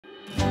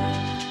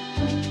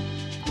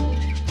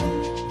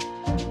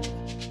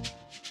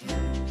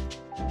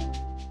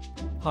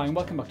Hi and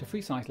welcome back to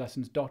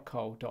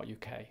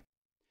freesciencelessons.co.uk.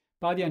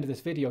 By the end of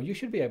this video, you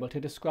should be able to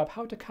describe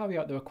how to carry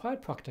out the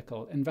required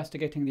practical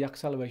investigating the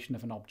acceleration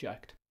of an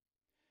object.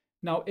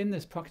 Now, in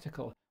this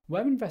practical,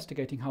 we're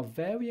investigating how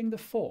varying the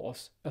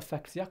force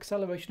affects the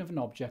acceleration of an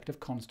object of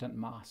constant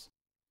mass.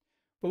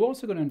 We're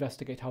also going to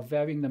investigate how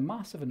varying the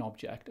mass of an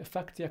object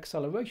affects the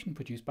acceleration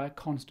produced by a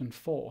constant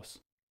force.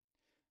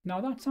 Now,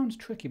 that sounds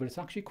tricky, but it's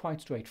actually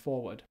quite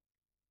straightforward.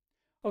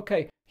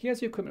 Okay, here's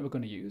the equipment we're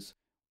going to use.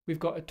 We've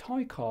got a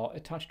toy car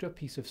attached to a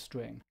piece of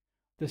string.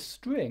 The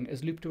string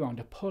is looped around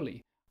a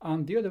pulley,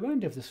 and the other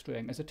end of the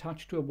string is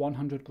attached to a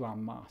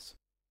 100-gram mass.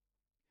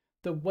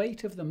 The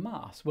weight of the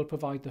mass will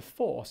provide the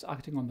force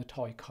acting on the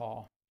toy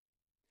car.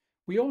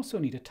 We also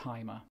need a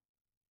timer.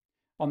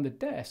 On the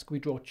desk, we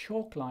draw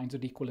chalk lines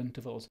at equal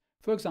intervals,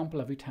 for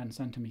example every 10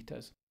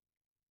 centimeters.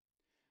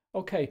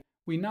 Okay,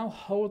 we now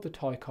hold the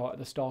toy car at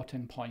the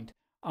starting point,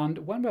 and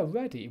when we're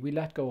ready, we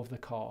let go of the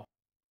car.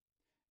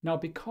 Now,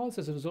 because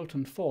there's a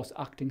resultant force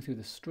acting through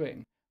the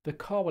string, the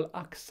car will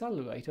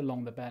accelerate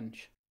along the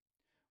bench.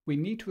 We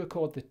need to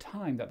record the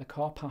time that the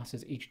car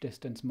passes each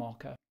distance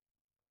marker.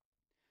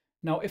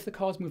 Now, if the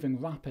car is moving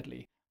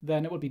rapidly,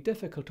 then it will be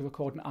difficult to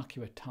record an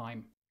accurate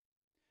time.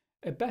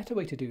 A better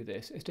way to do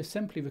this is to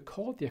simply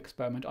record the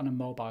experiment on a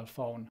mobile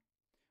phone.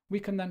 We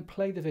can then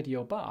play the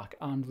video back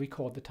and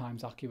record the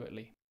times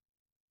accurately.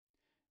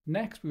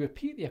 Next, we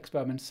repeat the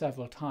experiment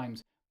several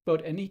times,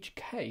 but in each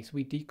case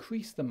we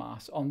decrease the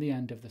mass on the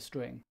end of the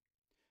string.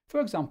 For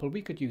example,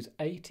 we could use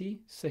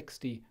 80,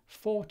 60,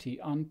 40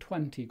 and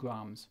 20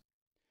 grams.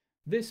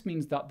 This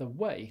means that the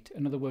weight,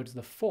 in other words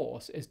the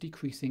force, is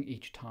decreasing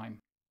each time.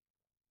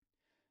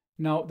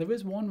 Now, there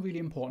is one really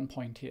important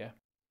point here.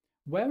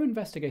 We're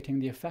investigating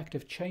the effect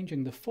of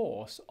changing the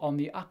force on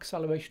the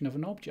acceleration of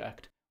an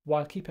object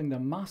while keeping the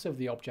mass of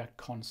the object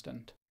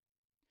constant.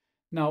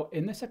 Now,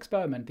 in this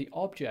experiment, the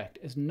object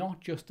is not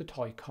just the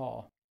toy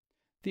car.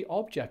 The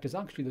object is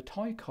actually the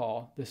toy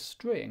car, the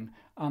string,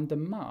 and the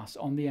mass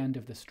on the end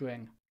of the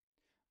string.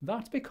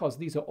 That's because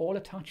these are all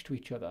attached to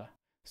each other,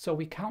 so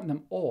we count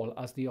them all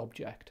as the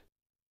object.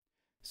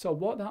 So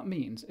what that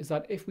means is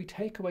that if we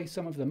take away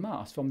some of the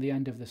mass from the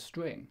end of the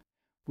string,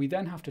 we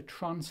then have to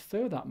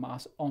transfer that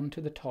mass onto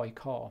the toy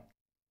car.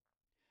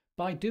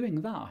 By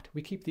doing that,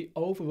 we keep the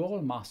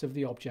overall mass of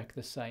the object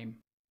the same.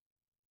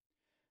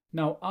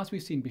 Now, as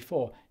we've seen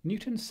before,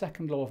 Newton's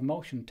second law of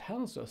motion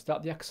tells us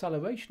that the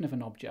acceleration of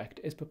an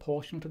object is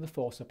proportional to the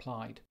force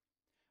applied.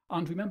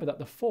 And remember that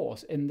the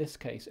force in this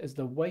case is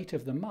the weight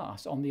of the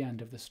mass on the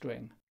end of the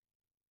string.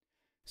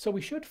 So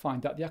we should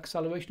find that the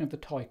acceleration of the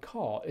toy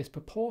car is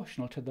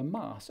proportional to the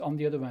mass on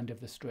the other end of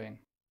the string.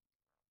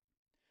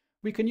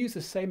 We can use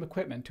the same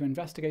equipment to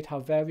investigate how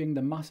varying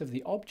the mass of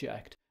the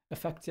object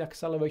affects the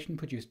acceleration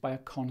produced by a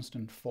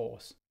constant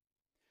force.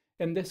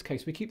 In this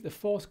case, we keep the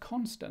force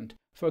constant,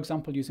 for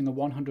example using a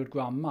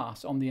 100-gram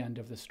mass on the end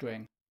of the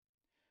string.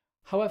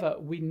 However,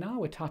 we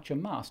now attach a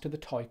mass to the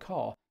toy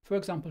car, for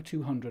example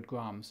 200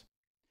 grams.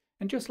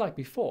 And just like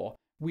before,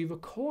 we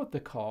record the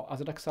car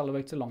as it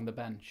accelerates along the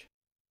bench.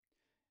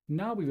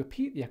 Now we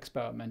repeat the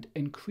experiment,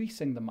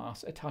 increasing the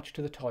mass attached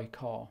to the toy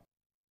car.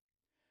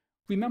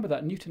 Remember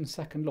that Newton's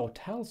second law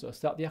tells us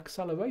that the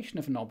acceleration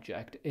of an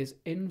object is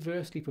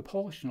inversely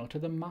proportional to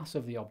the mass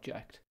of the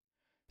object.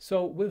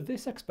 So with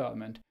this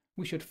experiment,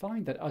 we should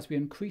find that as we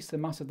increase the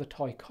mass of the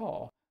toy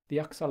car, the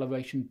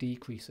acceleration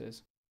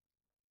decreases.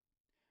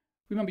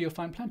 Remember, you'll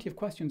find plenty of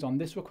questions on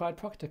this required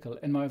practical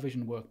in my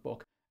revision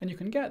workbook, and you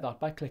can get that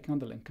by clicking on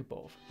the link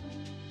above.